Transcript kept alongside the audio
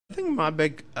I think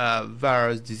Marburg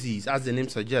virus disease, as the name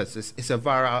suggests, is a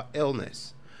viral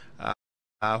illness,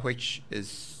 which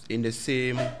is in the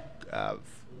same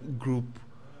group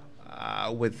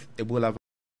with Ebola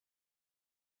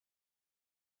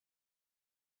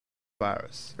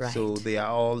virus. Right. So they are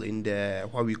all in the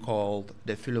what we call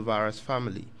the filovirus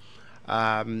family.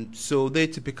 So they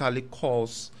typically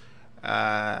cause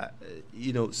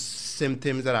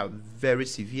symptoms that are very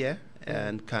severe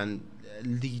and can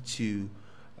lead to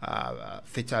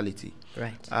fatality.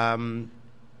 Right.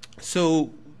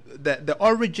 So the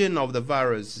origin of the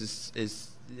virus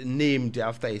is named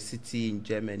after a city in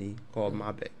Germany called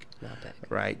Marburg,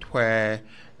 right, where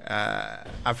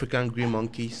African green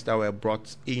monkeys that were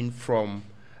brought in from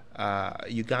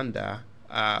Uganda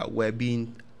were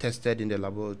being tested in the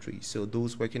laboratory. So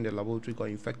those working in the laboratory got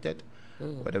infected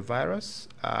with the virus.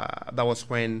 That was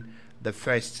when the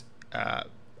first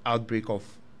outbreak of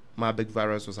Marburg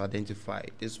virus was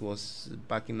identified. This was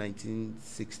back in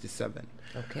 1967.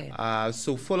 Okay.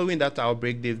 So following that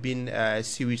outbreak, there have been a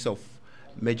series of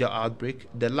major outbreaks.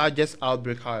 The largest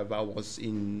outbreak, however, was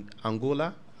in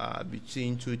Angola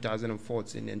between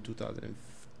 2014 and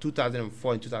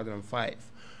 2004 and 2005,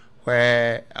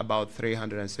 where about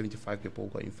 375 people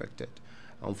got infected.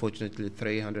 Unfortunately,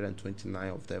 329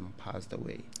 of them passed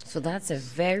away. So that's a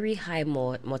very high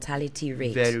mortality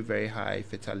rate. Very, very high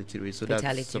fatality rate. So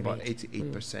that's about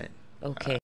 88%. Okay.